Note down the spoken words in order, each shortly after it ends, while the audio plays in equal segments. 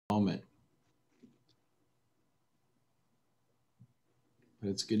moment. But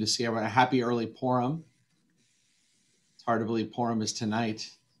it's good to see everyone. A happy early Purim. It's hard to believe Purim is tonight.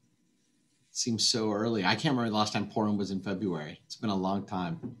 It seems so early. I can't remember the last time Purim was in February. It's been a long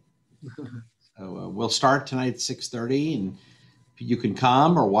time. So we'll start tonight at 6:30, and you can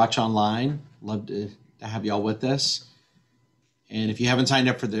come or watch online. Love to have y'all with us. And if you haven't signed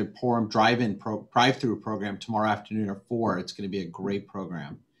up for the Purim drive-through program tomorrow afternoon at 4, it's going to be a great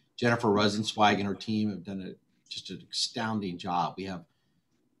program. Jennifer Rosenzweig and her team have done just an astounding job. We have,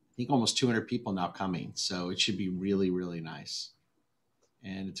 I think, almost 200 people now coming, so it should be really, really nice.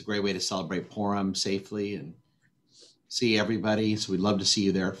 And it's a great way to celebrate Purim safely and see everybody. So we'd love to see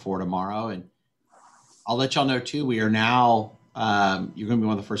you there at 4 tomorrow. And I'll let y'all know too, we are now, you're going to be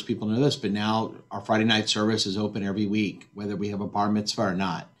one of the first people to know this, but now our Friday night service is open every week, whether we have a bar mitzvah or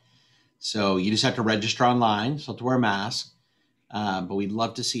not. So you just have to register online, so have to wear a mask, but we'd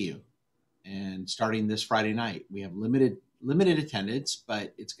love to see you. And starting this Friday night, we have limited attendance,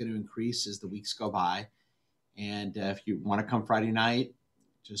 but it's going to increase as the weeks go by. And if you want to come Friday night,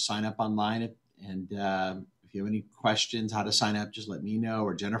 just sign up online. And if you have any questions how to sign up, just let me know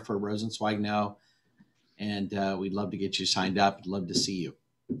or Jennifer Rosenzweig know. And we'd love to get you signed up. I'd love to see you.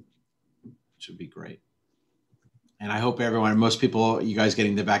 It should be great. And I hope everyone, most people, you guys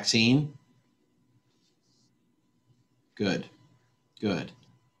getting the vaccine? Good.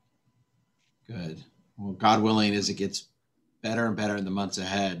 Well, God willing, as it gets better and better in the months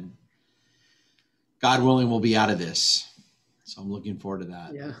ahead, God willing, we'll be out of this. So I'm looking forward to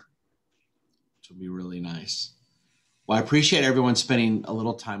that. Yeah. Which will be really nice. Well, I appreciate everyone spending a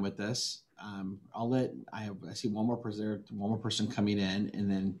little time with us. I see one more person coming in, and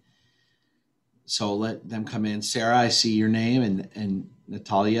then so I'll let them come in. Sarah, I see your name, and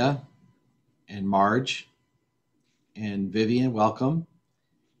Natalia, and Marge, and Vivian, welcome.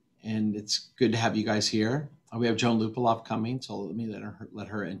 And it's good to have you guys here. We have Joan Lupaloff coming, so let me let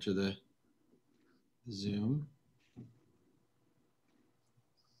her enter the Zoom.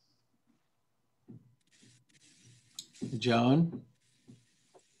 Joan.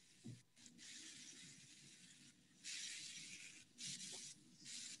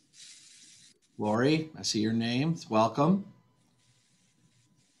 Lori, I see your name. Welcome.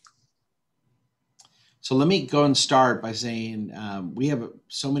 So let me go and start by saying we have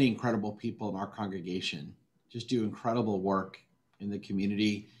so many incredible people in our congregation, just do incredible work in the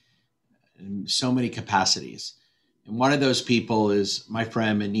community in so many capacities. And one of those people is my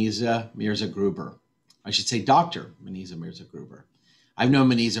friend Manizeh Mirza-Gruber. I should say Dr. Manizeh Mirza-Gruber. I've known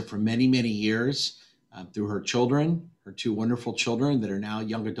Manizeh for many, many years through her children, her 2 wonderful children that are now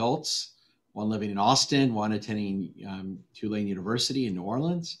young adults, one living in Austin, one attending Tulane University in New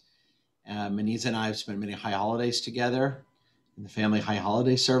Orleans. Manizeh and I have spent many high holidays together in the family high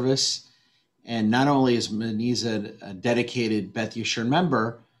holiday service. And not only is Manizeh a dedicated Beth Yeshurun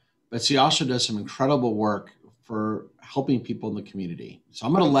member, but she also does some incredible work for helping people in the community. So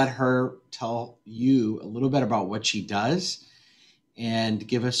I'm going to let her tell you a little bit about what she does and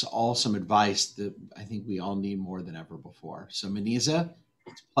give us all some advice that I think we all need more than ever before. So Manizeh,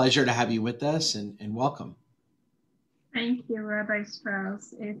 it's a pleasure to have you with us, and welcome. Thank you, Rabbi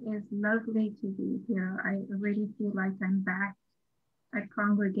Strauss. It is lovely to be here. I really feel like I'm back at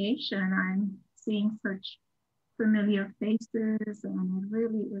congregation. I'm seeing such familiar faces, and it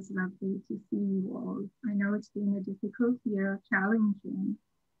really is lovely to see you all. I know it's been a difficult year, challenging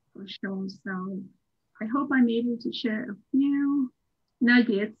for sure. So I hope I'm able to share a few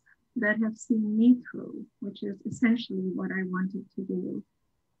nuggets that have seen me through, which is essentially what I wanted to do.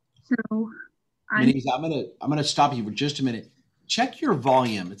 So Manizeh, I'm gonna stop you for just a minute. Check your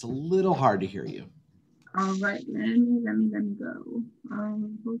volume. It's a little hard to hear you. All right, let me go.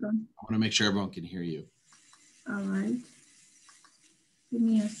 Hold on. I want to make sure everyone can hear you. All right. Give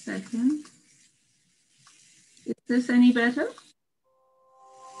me a second. Is this any better?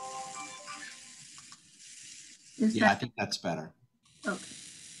 I think that's better. Okay.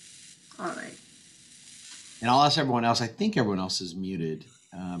 All right. And I'll ask everyone else. I think everyone else is muted,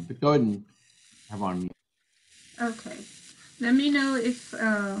 but go ahead and have on mute. Okay. Let me know if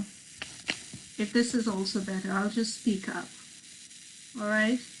this is also better. I'll just speak up. All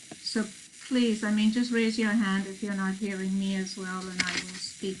right. So please, just raise your hand if you're not hearing me as well, and I will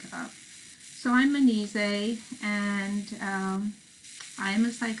speak up. So I'm Manizeh, and I'm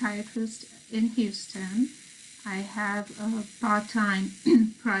a psychiatrist in Houston. I have a part-time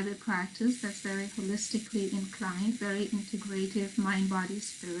private practice that's very holistically inclined, very integrative, mind, body,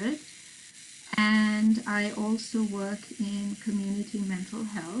 spirit. And I also work in community mental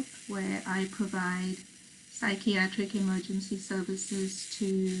health, where I provide psychiatric emergency services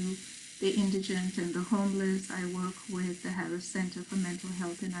to the indigent and the homeless. I work with the Harris Center for Mental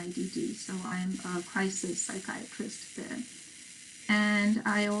Health and IDD, so I'm a crisis psychiatrist there. And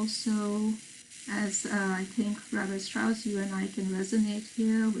I also, as I think Rabbi Strauss, you and I can resonate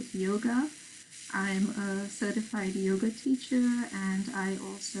here with yoga. I'm a certified yoga teacher, and I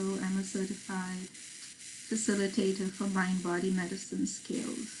also am a certified facilitator for mind-body medicine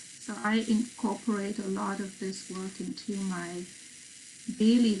skills. So I incorporate a lot of this work into my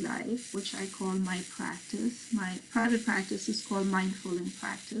daily life, which I call my practice. My private practice is called Mindful in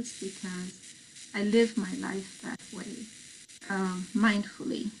Practice because I live my life that way,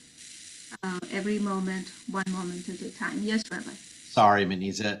 mindfully, every moment, one moment at a time. Yes, Rabbi. Sorry,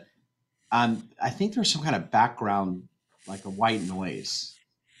 Manizeh. I think there's some kind of background, like a white noise.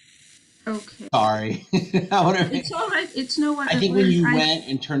 Okay. Sorry. It's all right. It's no what. I think when you went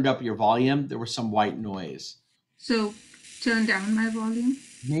and turned up your volume, there was some white noise. So turn down my volume.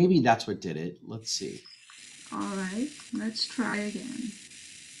 Maybe that's what did it. Let's see. All right. Let's try again.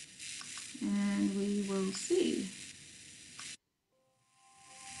 And we will see.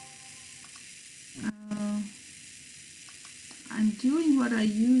 I'm doing what I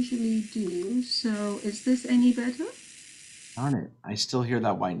usually do. So is this any better? Darn it. I still hear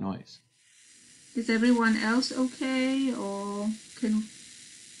that white noise. Is everyone else okay? Or can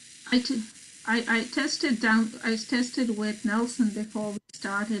I tested down? I tested with Nelson before we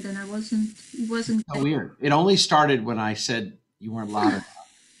started, and he wasn't. So weird. It only started when I said you weren't loud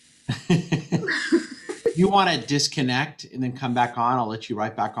enough. You want to disconnect and then come back on? I'll let you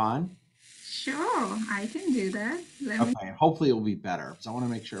right back on. Sure, I can do that. Okay. Hopefully it will be better because I want to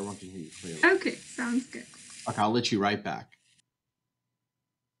make sure everyone can hear you clearly. Okay, sounds good. Okay, I'll let you right back.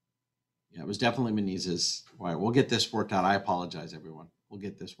 Yeah, it was definitely Manizeh's. All right, we'll get this worked out. I apologize, everyone. We'll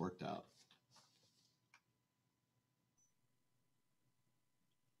get this worked out.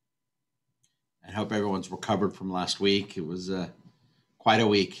 I hope everyone's recovered from last week. It was quite a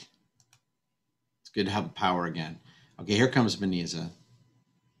week. It's good to have the power again. Okay, here comes Manizeh.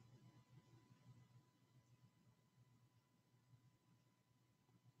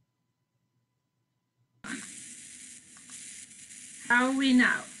 How are we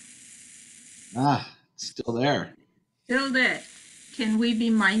now? It's still there. Still there. Can we be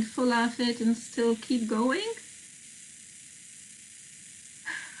mindful of it and still keep going?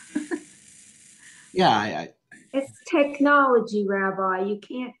 Yeah, it's technology, Rabbi. You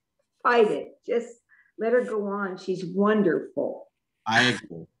can't fight it. Just let her go on. She's wonderful. I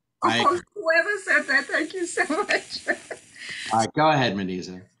agree. Whoever said that, thank you so much. All right, go ahead,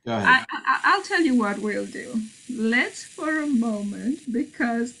 Manizeh. Go ahead. I'll tell you what we'll do. Let's for a moment,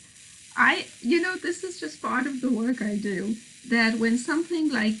 because this is just part of the work I do, that when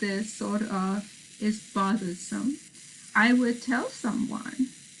something like this sort of is bothersome, I would tell someone,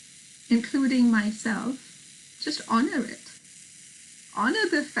 including myself, just honor it. Honor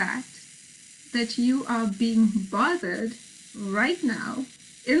the fact that you are being bothered right now,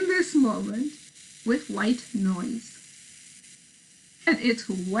 in this moment, with white noise. And it's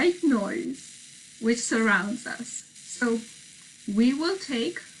white noise which surrounds us. So we will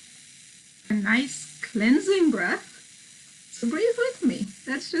take a nice cleansing breath. So breathe with me.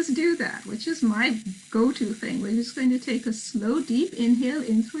 Let's just do that, which is my go-to thing. We're just going to take a slow, deep inhale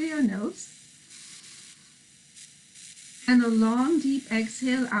in through your nose. And a long, deep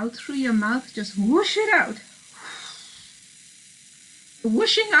exhale out through your mouth. Just whoosh it out.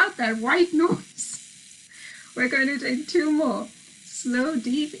 Whooshing out that white noise. We're going to take two more. Slow,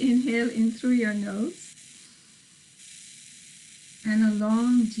 deep inhale in through your nose. And a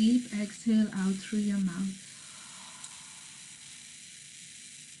long, deep exhale out through your mouth.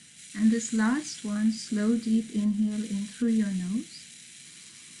 And this last one, slow, deep inhale in through your nose.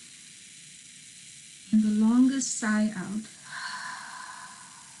 And the longest sigh out.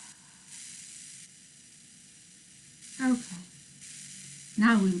 Okay.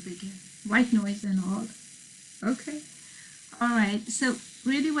 Now we'll begin. White noise and all. Okay. All right. So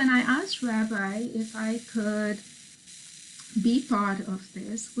really when I asked Rabbi if I could be part of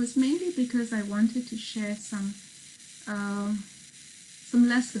this was mainly because I wanted to share some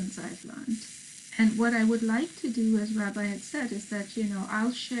lessons I've learned. And what I would like to do, as Rabbi had said, is that,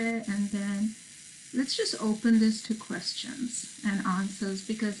 I'll share and then let's just open this to questions and answers,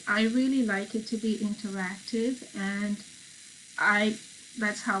 because I really like it to be interactive, and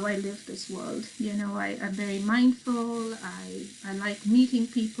that's how I live this world. I'm very mindful. I like meeting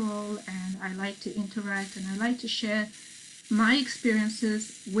people, and I like to interact, and I like to share my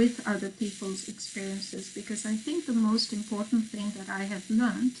experiences with other people's experiences, because I think the most important thing that I have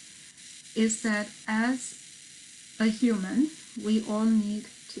learned is that as a human, we all need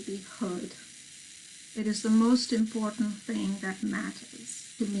to be heard. It is the most important thing that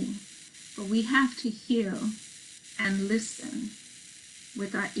matters to me. But we have to hear and listen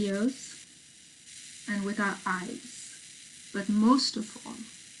with our ears and with our eyes. But most of all,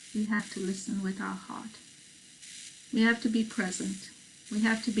 we have to listen with our heart. We have to be present. We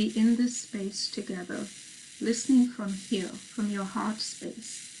have to be in this space together, listening from here, from your heart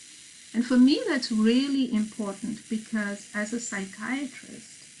space. And for me, that's really important because as a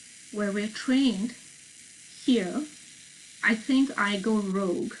psychiatrist, where we're trained here, I think I go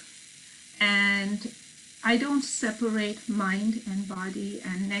rogue and I don't separate mind and body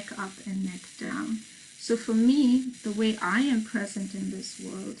and neck up and neck down. So for me, the way I am present in this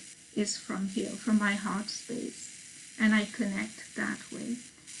world is from here, from my heart space, and I connect that way.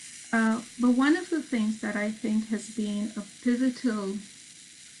 But one of the things that I think has been a pivotal,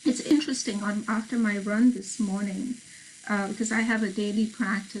 it's interesting, after my run this morning, because I have a daily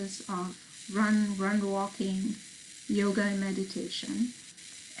practice of run, walking, yoga, and meditation.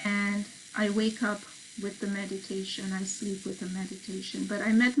 And I wake up with the meditation, I sleep with the meditation. But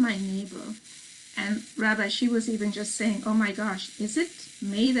I met my neighbor, and Rabbi, she was even just saying, oh my gosh, is it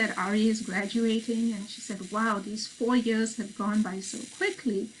May that Ari is graduating? And she said, wow, these 4 years have gone by so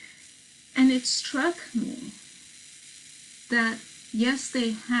quickly. And it struck me that, yes,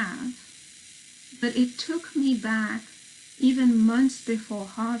 they have, but it took me back even months before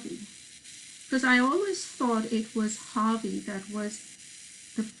Harvey. Because I always thought it was Harvey that was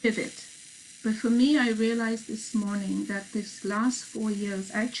the pivot. But for me, I realized this morning that this last 4 years,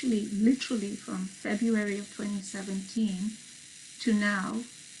 actually literally from February of 2017 to now,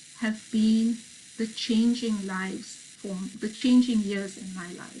 have been the changing the changing years in my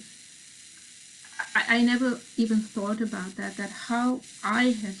life. I never even thought about that how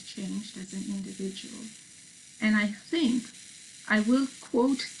I have changed as an individual. And I think I will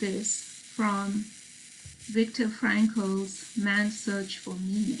quote this from Viktor Frankl's Man's Search for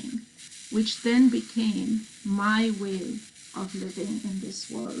Meaning, which then became my way of living in this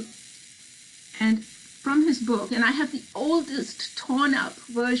world. And from his book, and I have the oldest torn up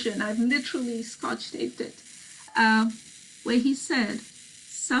version, I've literally scotch taped it, where he said,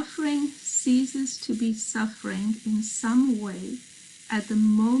 suffering ceases to be suffering in some way at the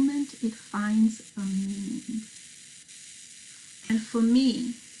moment it finds a meaning. And for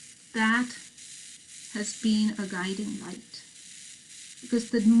me, that has been a guiding light.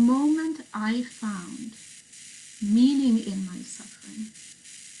 Because the moment I found meaning in my suffering,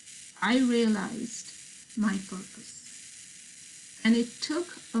 I realized my purpose. And it took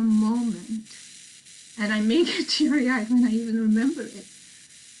a moment, and I may get teary-eyed when I even remember it,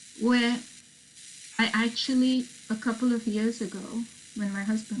 where I actually, a couple of years ago, when my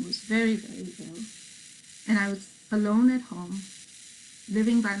husband was very, very ill, and I was alone at home,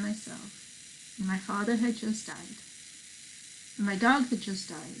 living by myself, and my father had just died, and my dog had just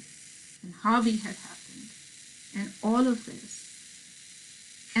died, and Harvey had happened, and all of this.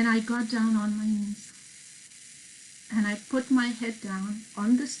 And I got down on my knees, and I put my head down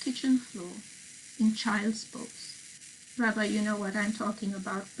on this kitchen floor in child's pose. Rabbi, you know what I'm talking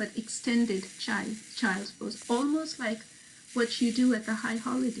about, but extended child's pose, almost like what you do at the high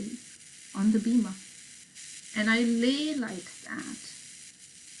holidays on the bima. And I lay like that,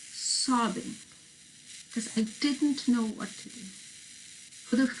 sobbing, because I didn't know what to do.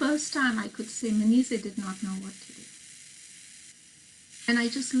 For the first time, I could say Manizeh did not know what to do. And I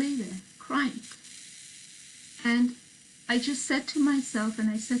just lay there, crying. And I just said to myself, and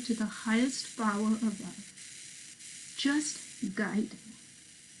I said to the highest power above, just guide me,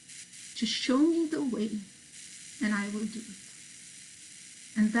 to show me the way, and I will do it.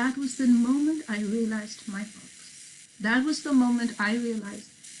 And that was the moment I realized my purpose. That was the moment I realized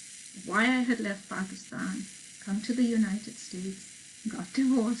why I had left Pakistan, come to the United States, got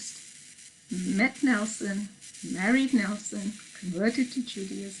divorced, met Nelson, married Nelson, converted to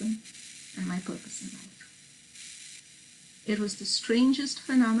Judaism, and my purpose in life. It was the strangest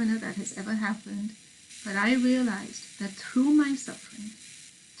phenomena that has ever happened, but I realized that through my suffering,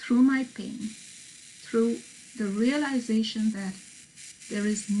 through my pain, through the realization that there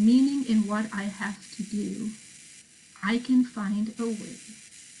is meaning in what I have to do, I can find a way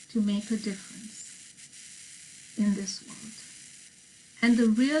to make a difference in this world. And the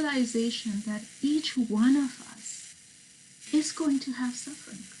realization that each one of us is going to have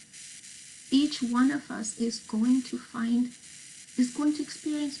suffering. Each one of us is going to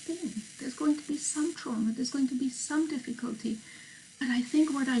experience pain. There's going to be some trauma. There's going to be some difficulty. But I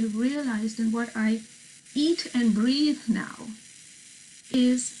think what I realized and what I eat and breathe now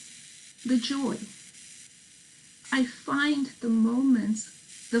is the joy. I find the moments,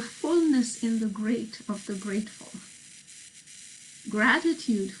 the fullness in the great of the grateful.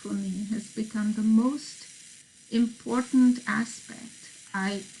 Gratitude for me has become the most important aspect.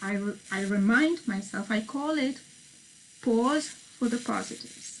 I remind myself, I call it pause for the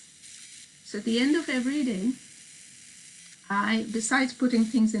positives. So at the end of every day, besides putting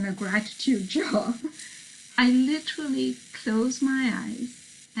things in a gratitude jar, I literally close my eyes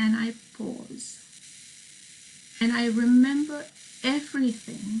and I pause. And I remember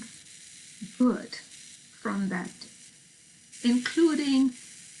everything good from that day, including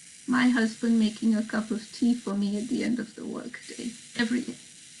my husband making a cup of tea for me at the end of the workday. Every day.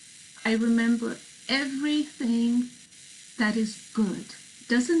 I remember everything that is good.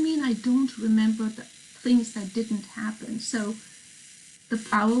 Doesn't mean I don't remember the things that didn't happen. So the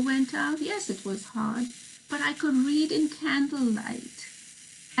power went out. Yes, it was hard, but I could read in candlelight.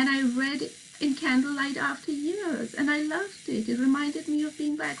 And I read in candlelight after years, and I loved it. It reminded me of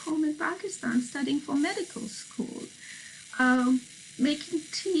being back home in Pakistan, studying for medical school. Making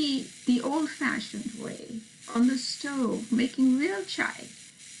tea the old-fashioned way, on the stove, making real chai.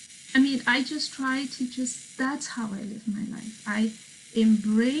 I mean, I just try to that's how I live my life. I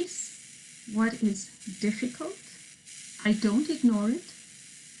embrace what is difficult. I don't ignore it.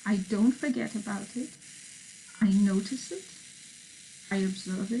 I don't forget about it. I notice it. I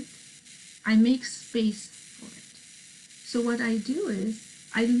observe it. I make space for it. So what I do is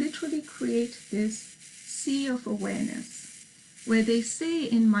I literally create this sea of awareness, where they say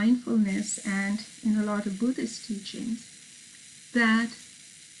in mindfulness and in a lot of Buddhist teachings that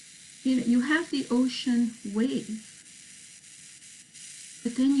you have the ocean wave,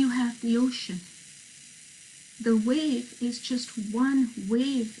 but then you have the ocean. The wave is just one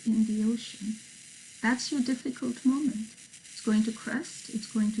wave in the ocean. That's your difficult moment. It's going to crest,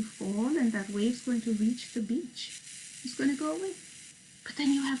 it's going to fall, and that wave's going to reach the beach. It's going to go away. But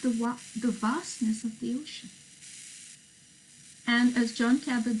then you have the vastness of the ocean. And as John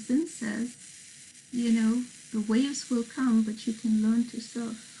Kabat-Zinn says, the waves will come, but you can learn to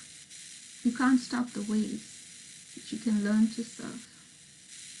surf. You can't stop the waves, but you can learn to surf.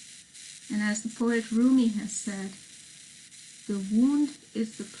 And as the poet Rumi has said, the wound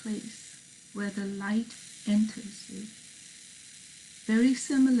is the place where the light enters you. Very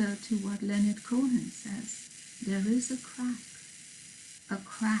similar to what Leonard Cohen says, there is a crack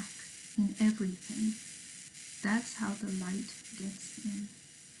in everything. That's how the light gets in.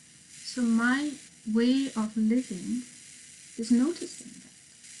 So my way of living is noticing that.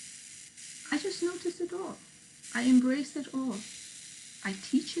 I just notice it all. I embrace it all. I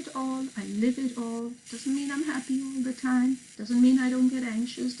teach it all. I live it all. Doesn't mean I'm happy all the time. Doesn't mean I don't get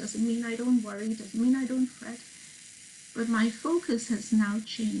anxious. Doesn't mean I don't worry. Doesn't mean I don't fret. But my focus has now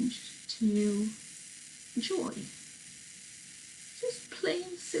changed to joy. Just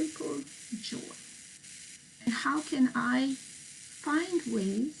plain, simple joy. And how can I find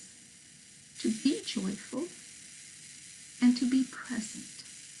ways to be joyful and to be present?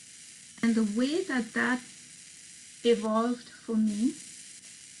 And the way that evolved for me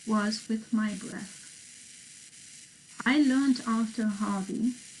was with my breath. I learned after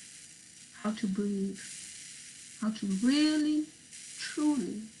Harvey how to breathe, how to really,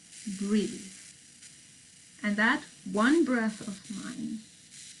 truly breathe. And that one breath of mine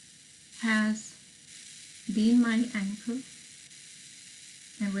has been my anchor.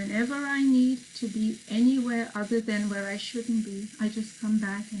 And whenever I need to be anywhere other than where I shouldn't be, I just come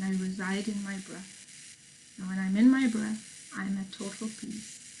back and I reside in my breath. And when I'm in my breath, I'm at total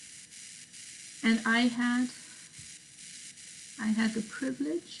peace. And I had the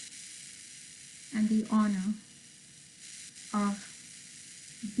privilege and the honor of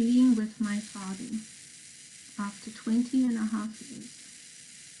being with my father after 20 and a half years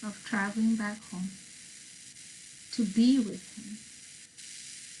of traveling back home, to be with him,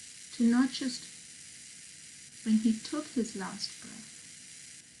 to not just when he took his last breath,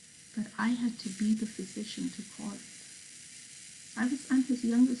 but I had to be the physician to call it. I'm his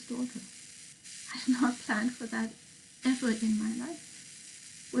youngest daughter. I had not planned for that ever in my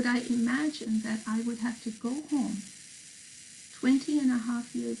life. Would I imagine that I would have to go home 20 and a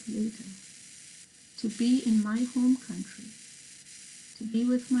half years later to be in my home country, to be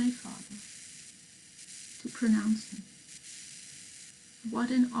with my father, to pronounce him? What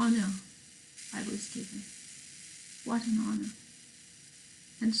an honor I was given. What an honor.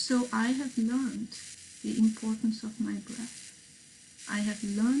 And so I have learned the importance of my breath. I have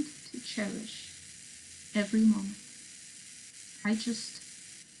learned to cherish every moment. I just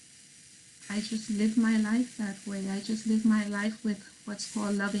I just live my life that way. I just live my life with what's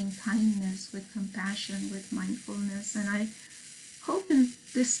called loving kindness, with compassion, with mindfulness. And I hope in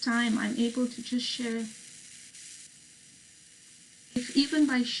this time I'm able to just share, if even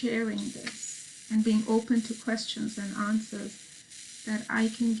by sharing this and being open to questions and answers, that I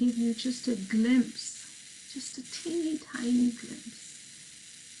can give you just a glimpse, just a teeny tiny glimpse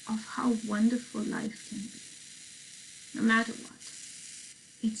of how wonderful life can be, no matter what.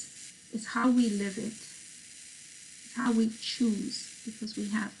 It's how we live it. It's how we choose, because we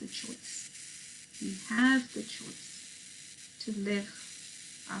have the choice. We have the choice to live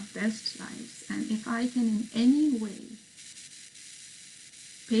our best lives. And if I can in any way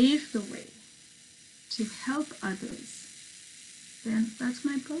pave the way to help others, then that's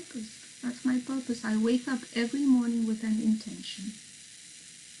my purpose. That's my purpose. I wake up every morning with an intention,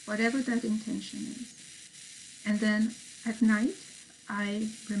 whatever that intention is. And then at night, I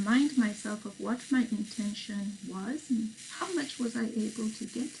remind myself of what my intention was and how much was I able to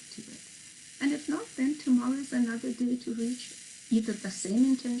get to it. And if not, then tomorrow is another day to reach either the same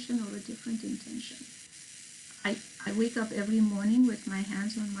intention or a different intention. I wake up every morning with my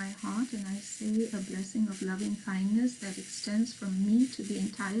hands on my heart and I say a blessing of loving kindness that extends from me to the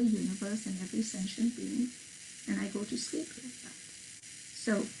entire universe and every sentient being, and I go to sleep like that.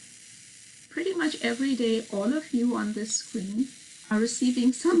 So pretty much every day, all of you on this screen are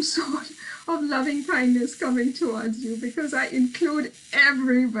receiving some sort of loving kindness coming towards you, because I include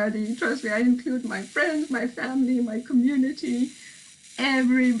everybody. Trust me, I include my friends, my family, my community.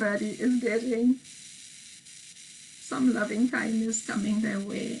 Everybody is getting some loving kindness coming their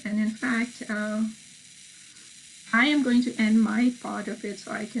way. And in fact, I am going to end my part of it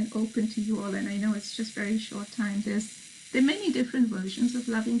so I can open to you all. And I know it's just very short time. There are many different versions of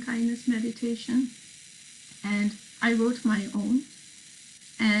loving kindness meditation, and I wrote my own.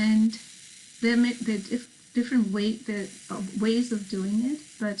 And there are different ways of doing it.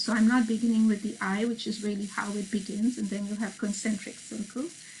 But so I'm not beginning with the I, which is really how it begins, and then you have concentric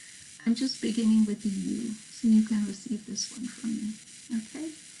circles. I'm just beginning with the U, so you can receive this one from me. Okay?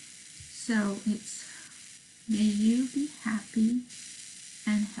 So it's, may you be happy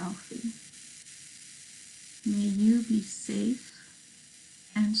and healthy. May you be safe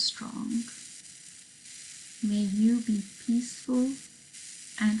and strong. May you be peaceful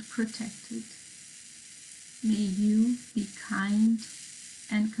and protected. May you be kind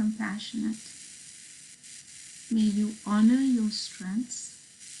and compassionate. May you honor your strengths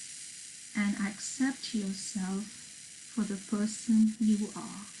and accept yourself for the person you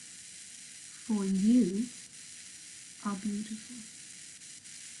are. For you are beautiful.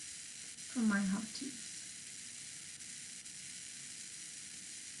 From my heart to you.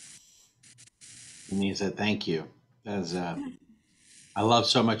 Manizeh, thank you. That's, I love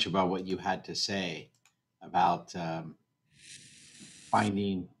so much about what you had to say about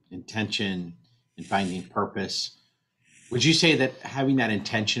finding intention and finding purpose. Would you say that having that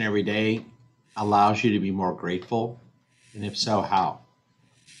intention every day allows you to be more grateful? And if so, how?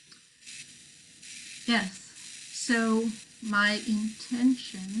 Yes. So my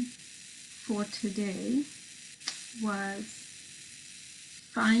intention for today was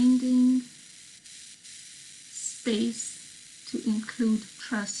finding space to include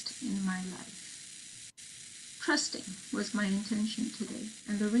trust in my life. Trusting was my intention today.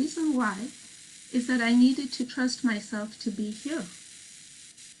 And the reason why is that I needed to trust myself to be here,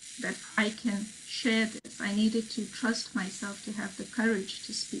 that I can share this. I needed to trust myself to have the courage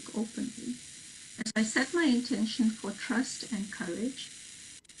to speak openly. As I set my intention for trust and courage,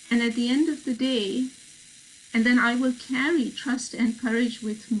 and at the end of the day, and then I will carry trust and courage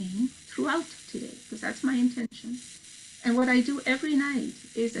with me throughout today, because that's my intention. And what I do every night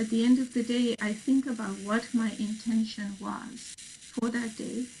is, at the end of the day, I think about what my intention was for that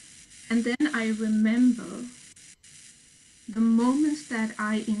day. And then I remember the moments that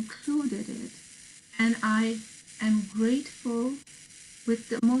I included it. And I am grateful with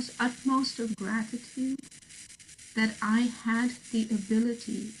the utmost of gratitude that I had the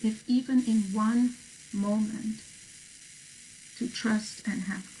ability, if even in one moment, to trust and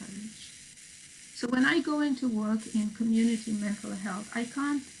have courage. So when I go into work in community mental health, I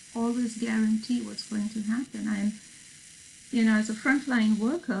can't always guarantee what's going to happen. I'm, as a frontline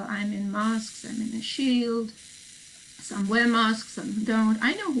worker, I'm in masks, I'm in a shield. Some wear masks, some don't.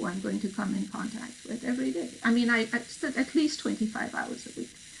 I know who I'm going to come in contact with every day. I mean, I spend at least 25 hours a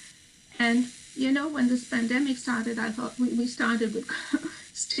week. And, when this pandemic started, I thought we started with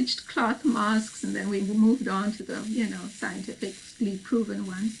stitched cloth masks, and then we moved on to the, scientifically proven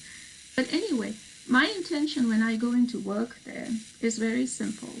ones. But anyway, my intention when I go into work there is very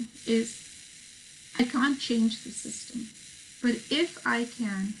simple, is I can't change the system. But if I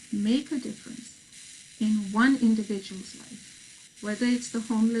can make a difference in one individual's life, whether it's the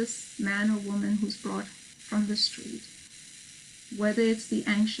homeless man or woman who's brought from the street, whether it's the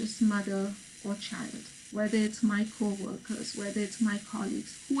anxious mother or child, whether it's my co-workers, whether it's my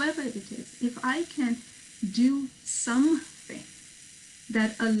colleagues, whoever it is, if I can do something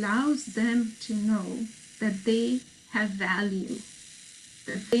that allows them to know that they have value,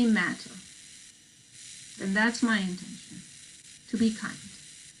 that they matter, then that's my intention, to be kind.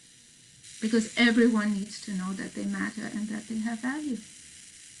 Because everyone needs to know that they matter and that they have value.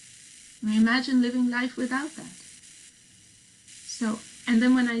 I mean, imagine living life without that. So, and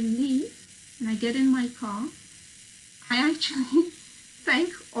then when I leave and I get in my car, I actually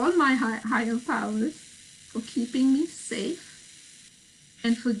thank all my higher powers for keeping me safe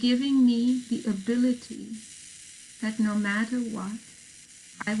and for giving me the ability that no matter what,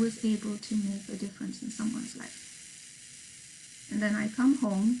 I was able to make a difference in someone's life. And then I come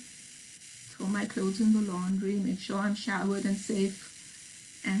home, throw my clothes in the laundry, make sure I'm showered and safe,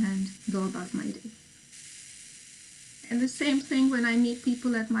 and go about my day. And the same thing when I meet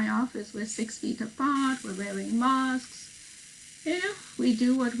people at my office. We're 6 feet apart, we're wearing masks. You know, we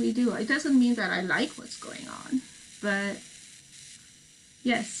do what we do. It doesn't mean that I like what's going on, but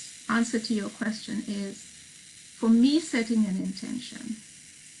yes, answer to your question is, for me, setting an intention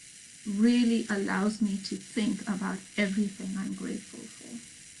really allows me to think about everything I'm grateful for.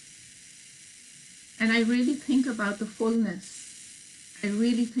 And I really think about the fullness. I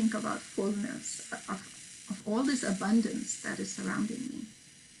really think about fullness of all this abundance that is surrounding me.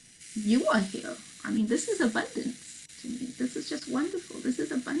 You are here. I mean, this is abundance to me. This is just wonderful. This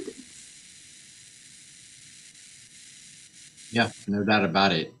is abundance. Yeah, no doubt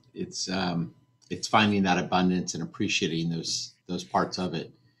about it. It's finding that abundance and appreciating those parts of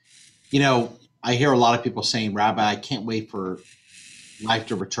it. You know, I hear a lot of people saying, Rabbi, I can't wait for life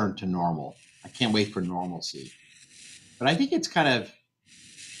to return to normal. I can't wait for normalcy. But I think it's kind of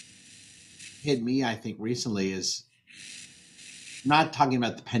hit me, I think, recently is not talking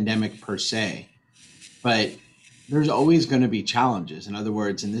about the pandemic per se, but there's always going to be challenges. In other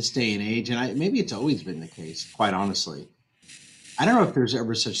words, in this day and age, and maybe it's always been the case, quite honestly, I don't know if there's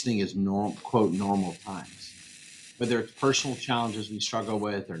ever such thing as quote normal times, whether it's personal challenges we struggle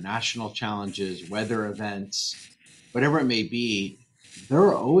with or national challenges, weather events, whatever it may be. There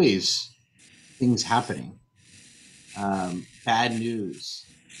are always things happening, bad news,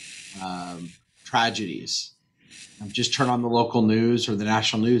 tragedies. Just turn on the local news or the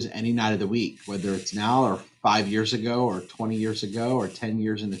national news any night of the week, whether it's now or 5 years ago or 20 years ago or 10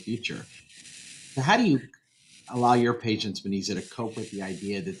 years in the future. So how do you allow your patients, Manizeh, to cope with the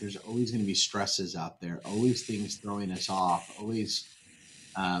idea that there's always going to be stresses out there, always things throwing us off, always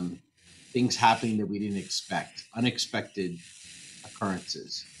things happening that we didn't expect, unexpected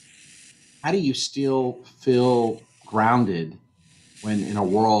occurrences? How do you still feel grounded when in a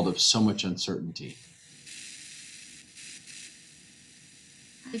world of so much uncertainty?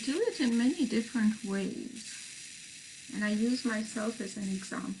 I do it in many different ways, and I use myself as an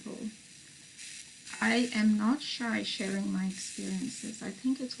example. I am not shy sharing my experiences. I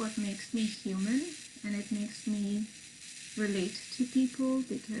think it's what makes me human, and it makes me relate to people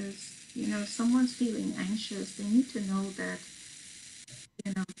because, you know, if someone's feeling anxious, they need to know that,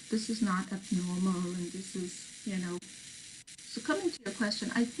 you know, this is not abnormal and this is, you know. So coming to your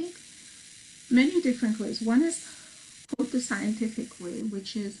question, I think many different ways. One is quote the scientific way,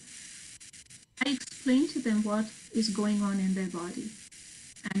 which is I explain to them what is going on in their body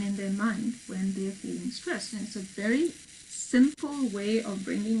and in their mind when they're feeling stressed. And it's a very simple way of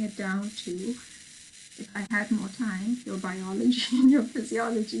bringing it down to, if I had more time, your biology and your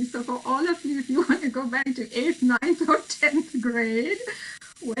physiology. So for all of you, if you want to go back to 8th, 9th, or 10th grade,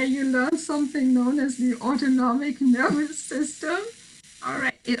 where you learn something known as the autonomic nervous system, all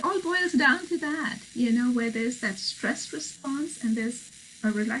right, it all boils down to that, you know, where there's that stress response and there's a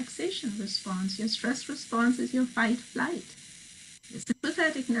relaxation response. Your stress response is your fight flight. Your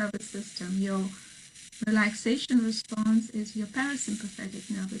sympathetic nervous system, your relaxation response is your parasympathetic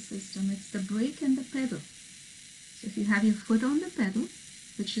nervous system. It's the brake and the pedal. So if you have your foot on the pedal,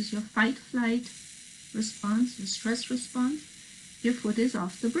 which is your fight flight response, your stress response, your foot is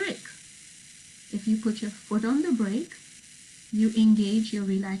off the brake. If you put your foot on the brake, you engage your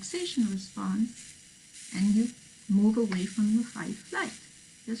relaxation response and you move away from your fight flight,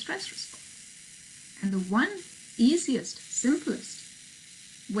 your stress response. And the one easiest, simplest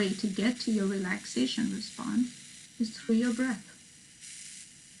way to get to your relaxation response is through your breath.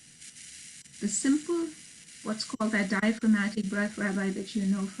 The simple, what's called that diaphragmatic breath, Rabbi, that you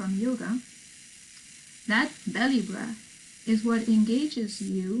know from yoga, That belly breath is what engages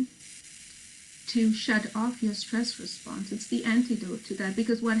you to shut off your stress response. It's the antidote to that,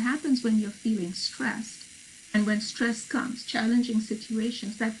 because what happens when you're feeling stressed, and when stress comes, challenging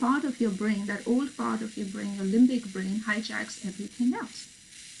situations, that part of your brain, that old part of your brain, your limbic brain, hijacks everything else.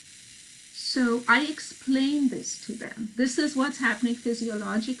 So I explain this to them. This is what's happening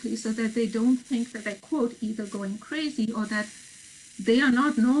physiologically, so that they don't think that they're, quote, either going crazy or that they are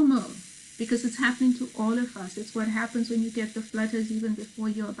not normal, because it's happening to all of us. It's what happens when you get the flutters even before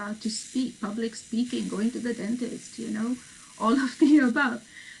you're about to speak, public speaking, going to the dentist, all of the above.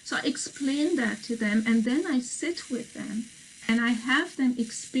 So I explain that to them, and then I sit with them and I have them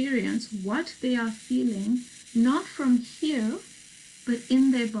experience what they are feeling, not from here, but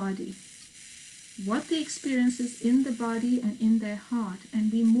in their body. What the experience is in the body and in their heart,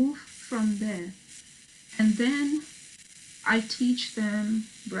 and we move from there. And then I teach them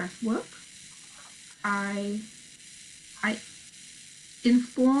breath work. I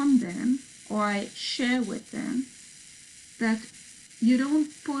inform them, or I share with them, that you don't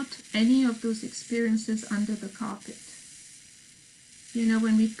put any of those experiences under the carpet.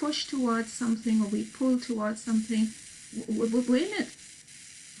 When we push towards something or we pull towards something, we're in it.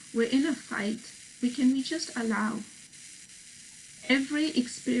 We're in a fight. Can we just allow every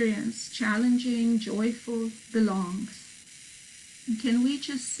experience, challenging, joyful, belongs? And can we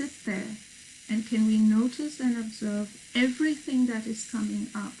just sit there and can we notice and observe everything that is coming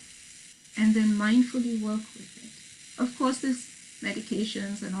up and then mindfully work with it? Of course, there's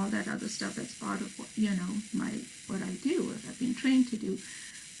medications and all that other stuff that's part of what, what I do, what I've been trained to do.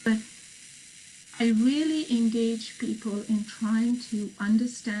 But I really engage people in trying to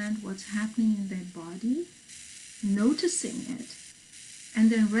understand what's happening in their body, noticing it, and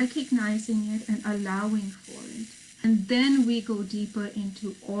then recognizing it and allowing for it. And then we go deeper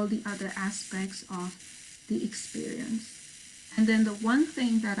into all the other aspects of the experience. And then the one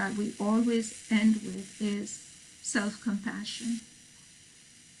thing that we always end with is self-compassion.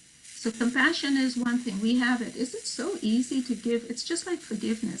 So compassion is one thing. We have it. Is it so easy to give? It's just like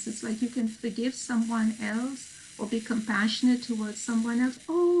forgiveness. It's like you can forgive someone else or be compassionate towards someone else.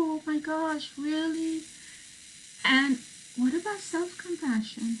 Oh my gosh, really? And what about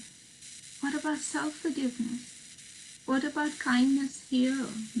self-compassion? What about self-forgiveness? What about kindness here,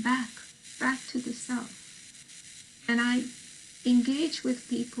 back to the self? And I engage with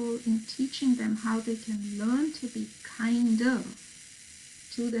people in teaching them how they can learn to be kinder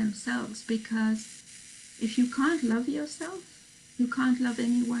to themselves, because if you can't love yourself, you can't love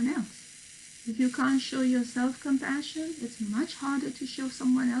anyone else. If you can't show yourself compassion, it's much harder to show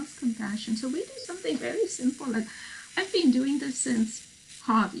someone else compassion. So we do something very simple. Like I've been doing this since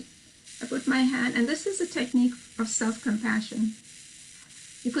Harvey. I put my hand, and this is a technique of self-compassion.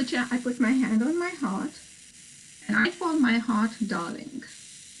 I put my hand on my heart, and I call my heart darling.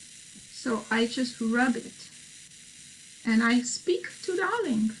 So I just rub it. And I speak to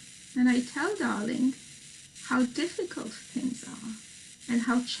darling, and I tell darling how difficult things are and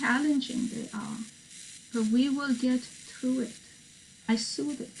how challenging they are. But we will get through it. I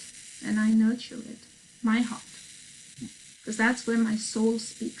soothe it and I nurture it, my heart, because that's where my soul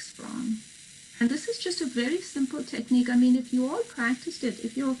speaks from. And this is just a very simple technique. I mean, if you all practiced it,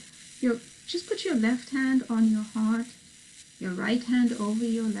 if you're just put your left hand on your heart, your right hand over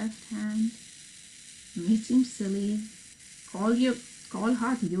your left hand. It may seem silly. Call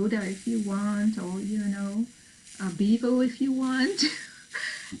heart Yoda if you want, or Bevo if you want,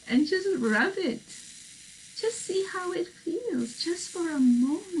 and just rub it. Just see how it feels, just for a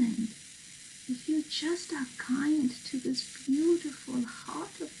moment. If you just are kind to this beautiful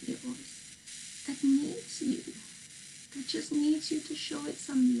heart of yours that needs you, that just needs you to show it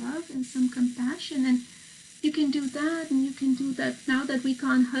some love and some compassion, and you can do that, and you can do that. Now that we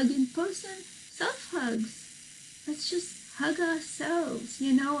can't hug in person, self-hugs. Let's just hug ourselves,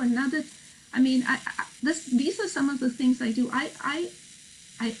 these are some of the things I do. I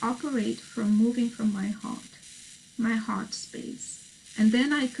operate from moving from my heart space. And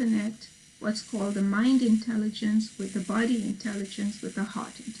then I connect what's called the mind intelligence with the body intelligence with the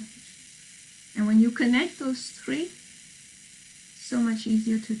heart intelligence. And when you connect those three, so much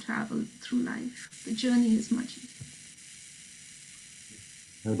easier to travel through life. The journey is much easier.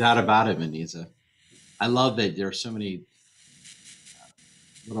 No doubt about it, Manizeh. I love that there are so many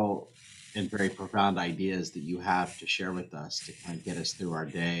little and very profound ideas that you have to share with us to kind of get us through our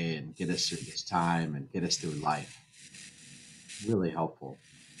day and get us through this time and get us through life. Really helpful.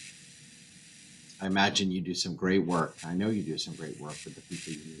 I imagine you do some great work. I know you do some great work with the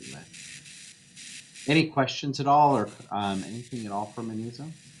people you meet with. Any questions at all, or anything at all for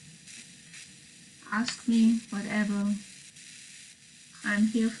Manizeh? Ask me whatever. I'm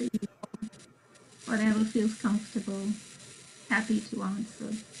here for you. Whatever feels comfortable. Happy to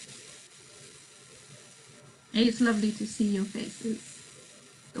answer. It's lovely to see your faces.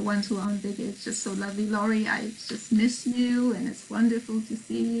 The ones who are on video, it's just so lovely. Laurie, I just miss you, and it's wonderful to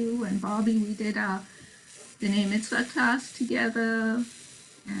see you. And Bobby, we did our B'nai Mitzvah class together,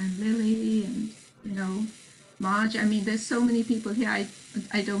 and Lily, and Marge. I mean, there's so many people here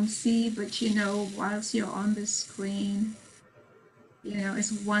I don't see, but whilst you're on the screen,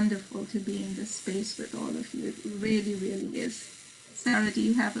 it's wonderful to be in this space with all of you. It really, really is. Sarah, do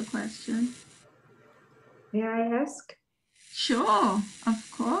you have a question? May I ask? Sure,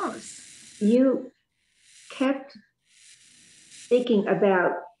 of course. You kept thinking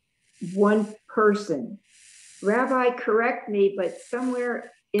about one person. Rabbi, correct me, but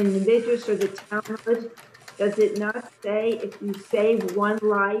somewhere in the Midrash or the Talmud, does it not say if you save one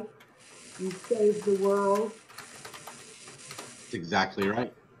life, you save the world? That's exactly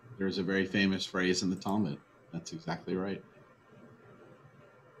right. There's a very famous phrase in the Talmud. That's exactly right.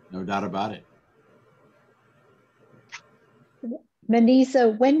 No doubt about it.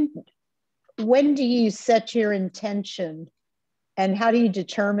 Manizeh, when do you set your intention, and how do you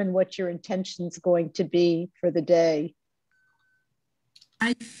determine what your intention is going to be for the day?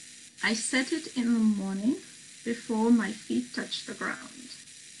 I set it in the morning before my feet touch the ground.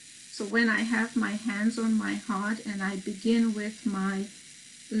 So when I have my hands on my heart and I begin with my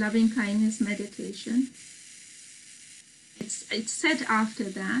loving kindness meditation, it's set after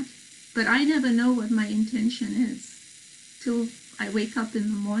that, but I never know what my intention is till I wake up in the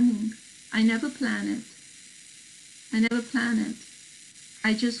morning. I never plan it.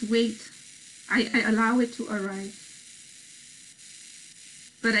 I just wait. I allow it to arrive.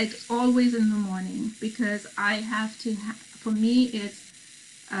 But it's always in the morning because I have to, for me, it's,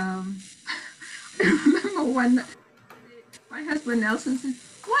 I remember when my husband Nelson said,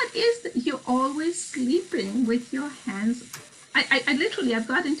 what is that? You're always sleeping with your hands. I literally, I've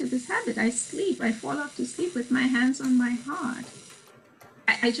got into this habit. I fall off to sleep with my hands on my heart.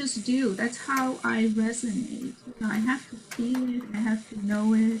 I just do. That's how I resonate. I have to feel it. I have to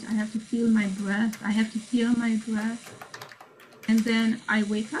know it. I have to feel my breath. I have to hear my breath. And then I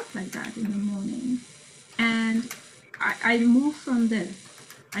wake up like that in the morning. And I move from there.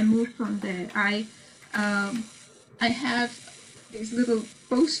 I have these little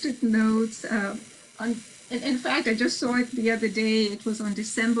Post-it notes. In fact, I just saw it the other day. It was on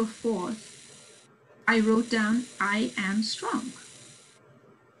December 4th. I wrote down, I am strong.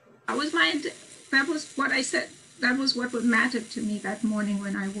 That was what I said. That was what mattered to me that morning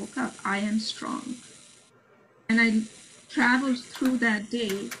when I woke up. I am strong. And I traveled through that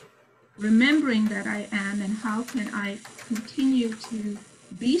day remembering that I am, and how can I continue to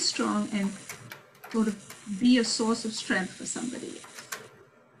be strong and sort of be a source of strength for somebody else.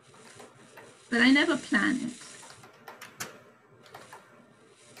 But I never plan it.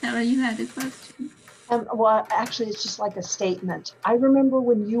 Sarah, you had a question? Well, actually, it's just like a statement. I remember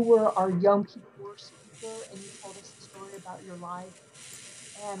when you were our Yom Kippur speaker and you told us the story about your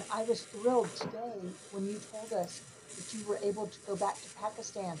life. And I was thrilled today when you told us that you were able to go back to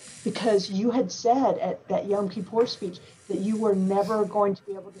Pakistan, because you had said at that Yom Kippur speech that you were never going to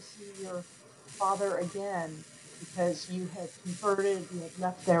be able to see your father again because you had converted, you had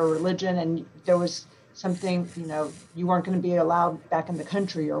left their religion, and there was something, you weren't going to be allowed back in the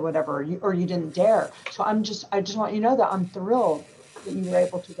country or whatever, or you didn't dare. So I just want you to know that I'm thrilled that you were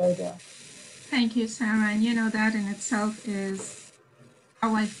able to go there. Thank you, Sarah. And that in itself is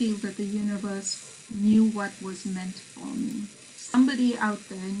how I feel that the universe knew what was meant for me. Somebody out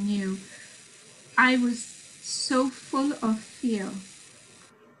there knew. I was so full of fear.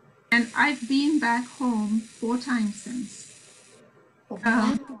 And I've been back home 4 times since.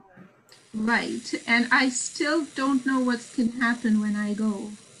 Right. And I still don't know what can happen when I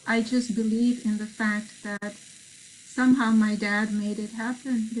go. I just believe in the fact that somehow my dad made it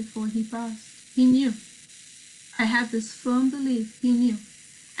happen before he passed. He knew. I have this firm belief he knew.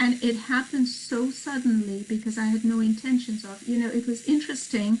 And it happened so suddenly because I had no intentions of. It was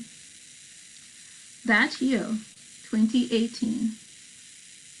interesting. That year, 2018,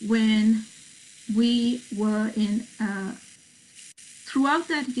 when we were in, throughout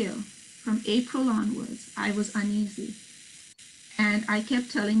that year, from April onwards, I was uneasy. And I kept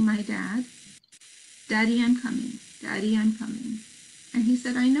telling my dad, Daddy, I'm coming. Daddy, I'm coming. And he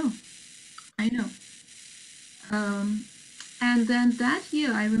said, I know. And then that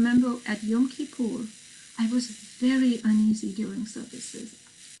year, I remember at Yom Kippur, I was very uneasy during services.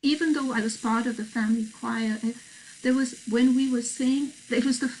 Even though I was part of the family choir, there was, when we were saying, it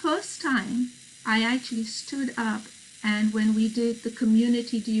was the first time I actually stood up, and when we did the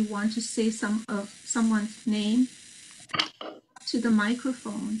community, do you want to say someone's name to the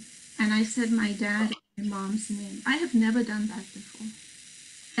microphone? And I said my dad and my mom's name. I have never done that before,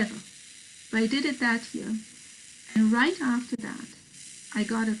 ever. But I did it that year. And right after that, I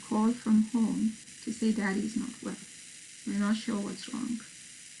got a call from home to say Daddy's not well. We're not sure what's wrong.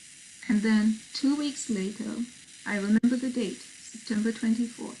 And then 2 weeks later, I remember the date, September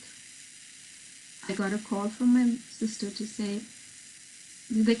 24th. I got a call from my sister to say,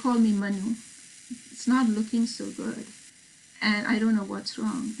 they call me Manu. It's not looking so good. And I don't know what's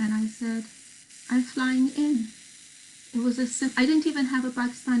wrong. And I said, I'm flying in. It was I didn't even have a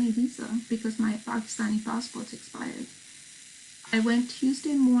Pakistani visa because my Pakistani passport expired. I went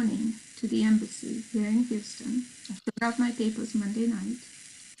Tuesday morning to the embassy here in Houston. I filled out my papers Monday night.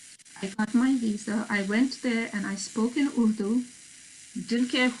 I got my visa. I went there and I spoke in Urdu. Didn't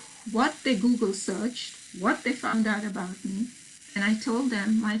care what they Google searched, what they found out about me. And I told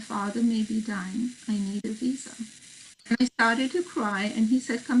them my father may be dying. I need a visa. And I started to cry, and he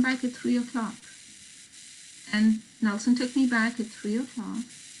said, come back at 3 o'clock. And Nelson took me back at 3 o'clock.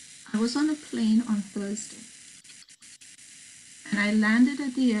 I was on a plane on Thursday. And I landed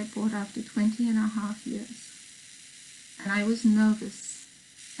at the airport after 20 and a half years. And I was nervous.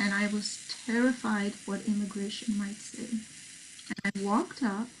 And I was terrified what immigration might say. And I walked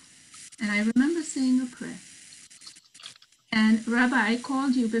up, and I remember saying a prayer. And Rabbi, I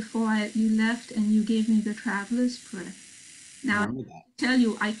called you before you left, and you gave me the traveler's prayer. Now, I tell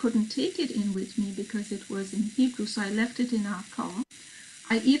you, I couldn't take it in with me because it was in Hebrew, so I left it in our car.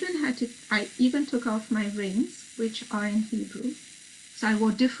 I even took off my rings, which are in Hebrew. So I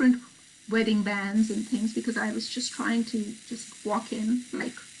wore different wedding bands and things because I was just trying to just walk in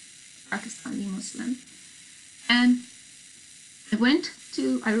like Pakistani Muslim. And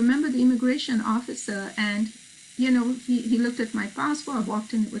I remember the immigration officer, and he looked at my passport. I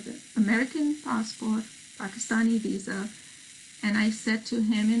walked in with an American passport, Pakistani visa. And I said to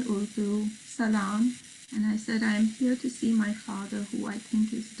him in Urdu, Salam, and I said, I am here to see my father who I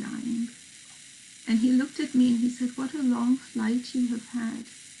think is dying. And he looked at me and he said, what a long flight you have had.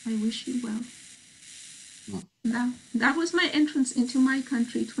 I wish you well. That was my entrance into my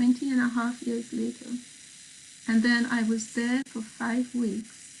country 20 and a half years later. And then I was there for 5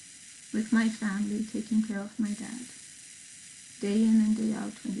 weeks with my family taking care of my dad, day in and day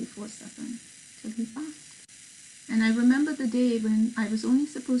out, 24/7, till he passed. And I remember the day when I was only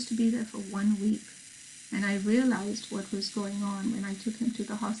supposed to be there for 1 week, and I realized what was going on when I took him to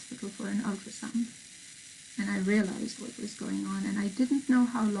the hospital for an ultrasound. And I realized what was going on, and I didn't know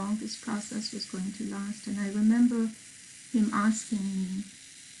how long this process was going to last. And I remember him asking me,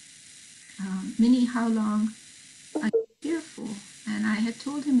 Minnie, how long are you here for? And I had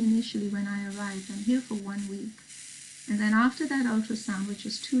told him initially when I arrived, I'm here for 1 week. And then after that ultrasound, which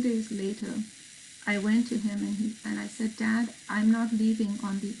was 2 days later, I went to him and I said, Dad, I'm not leaving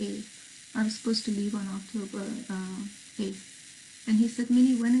on the 8th. I was supposed to leave on October 8th. And he said,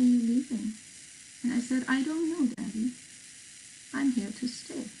 Minnie, when are you leaving? And I said, I don't know, Daddy. I'm here to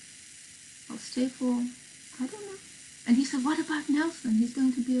stay. I'll stay for, I don't know. And he said, what about Nelson? He's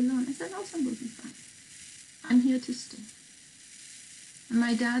going to be alone. I said, Nelson will be fine. I'm here to stay. And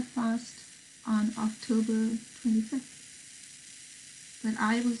my dad passed on October 25th. But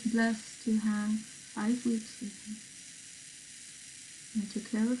I was blessed to have 5 weeks with him. I took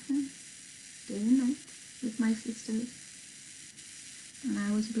care of him day and night with my sisters. And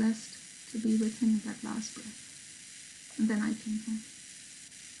I was blessed to be with him in that last breath. And then I came home.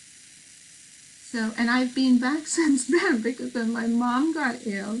 So, and I've been back since then because then my mom got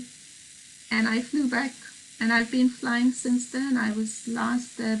ill and I flew back, and I've been flying since then. I was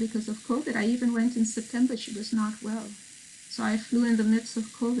last there because of COVID. I even went in September. She was not well. So I flew in the midst of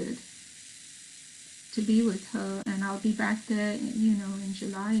COVID to be with her, and I'll be back there, in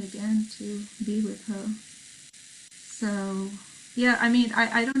July again to be with her. So, yeah, I mean,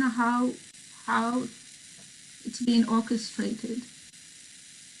 I don't know how it's been orchestrated,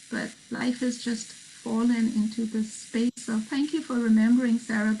 but life has just fallen into this space. So thank you for remembering,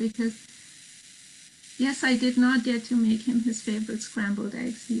 Sarah, because yes, I did not get to make him his favorite scrambled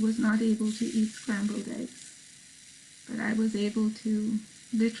eggs. He was not able to eat scrambled eggs. But I was able to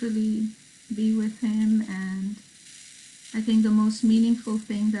literally be with him, and I think the most meaningful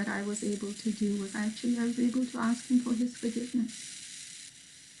thing that I was able to do was I was able to ask him for his forgiveness.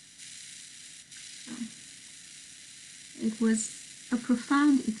 So it was a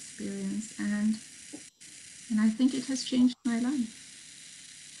profound experience, and I think it has changed my life.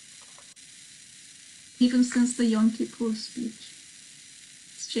 Even since the Yom Kippur speech,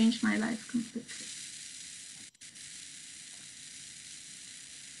 it's changed my life completely.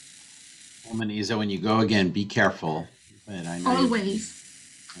 Well, Manizeh, when you go again, be careful. But I know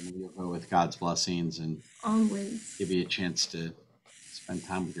you'll go with God's blessings and always give you a chance to spend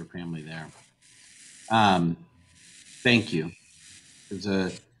time with your family there. Thank you. It was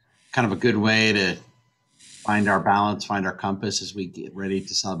a kind of a good way to find our balance, find our compass as we get ready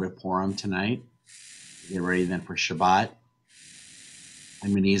to celebrate Purim tonight. Get ready then for Shabbat.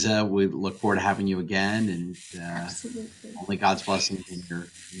 And Manizeh, we look forward to having you again, and only God's blessings in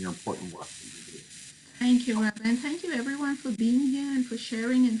your important work that you do. Thank you, Rabbi, and thank you everyone for being here and for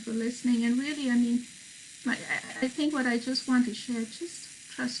sharing and for listening. And really, I mean, I think what I just want to share, just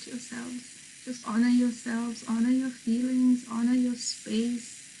trust yourselves. Just honor yourselves, honor your feelings, honor your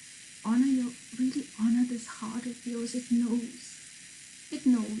space, really honor this heart of yours. It knows. It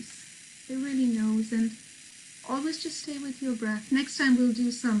knows. It really knows. And always just stay with your breath. Next time we'll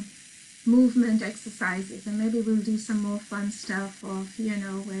do some movement exercises, and maybe we'll do some more fun stuff of,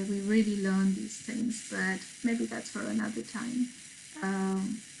 where we really learn these things, but maybe that's for another time.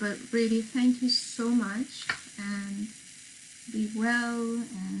 But really, thank you so much, and be well,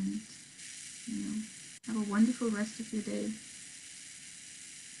 and have a wonderful rest of your day.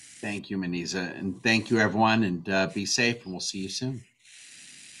 Thank you, Manizeh, and thank you, everyone, and be safe, and we'll see you soon.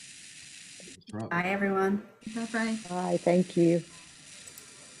 Bye, everyone. Bye-bye. Bye. Thank you.